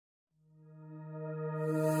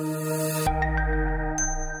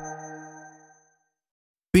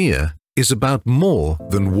is about more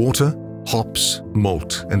than water, hops,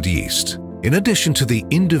 malt, and yeast. In addition to the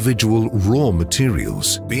individual raw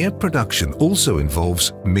materials, beer production also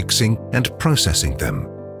involves mixing and processing them.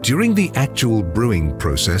 During the actual brewing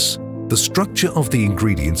process, the structure of the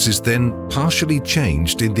ingredients is then partially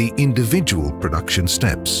changed in the individual production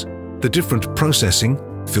steps. The different processing,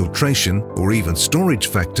 filtration, or even storage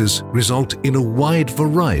factors result in a wide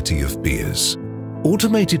variety of beers.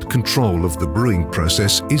 Automated control of the brewing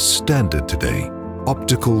process is standard today.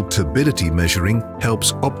 Optical turbidity measuring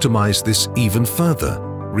helps optimize this even further,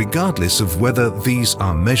 regardless of whether these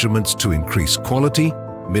are measurements to increase quality,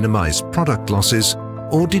 minimize product losses,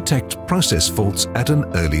 or detect process faults at an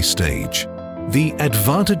early stage. The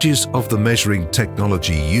advantages of the measuring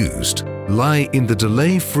technology used lie in the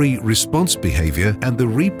delay-free response behavior and the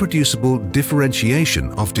reproducible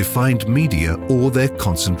differentiation of defined media or their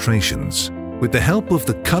concentrations. With the help of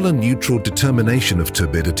the color-neutral determination of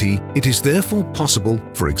turbidity, it is therefore possible,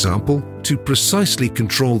 for example, to precisely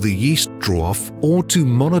control the yeast draw-off or to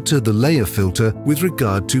monitor the layer filter with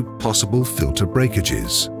regard to possible filter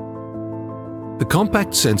breakages. The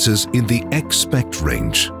compact sensors in the EXspect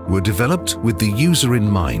range were developed with the user in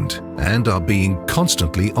mind and are being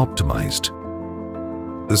constantly optimized.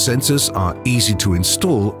 The sensors are easy to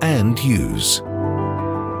install and use.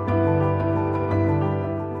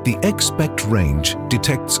 The EXspect range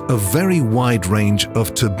detects a very wide range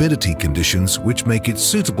of turbidity conditions which make it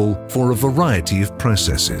suitable for a variety of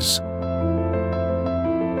processes.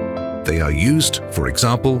 They are used, for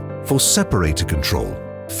example, for separator control,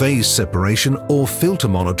 phase separation or filter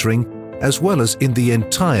monitoring, as well as in the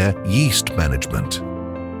entire yeast management.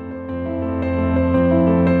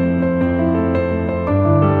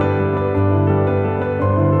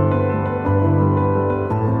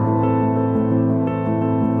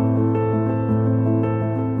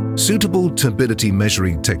 Suitable turbidity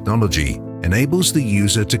measuring technology enables the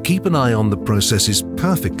user to keep an eye on the processes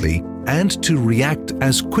perfectly and to react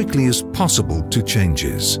as quickly as possible to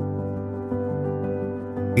changes.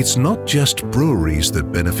 It's not just breweries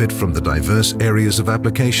that benefit from the diverse areas of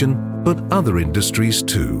application, but other industries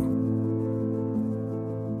too.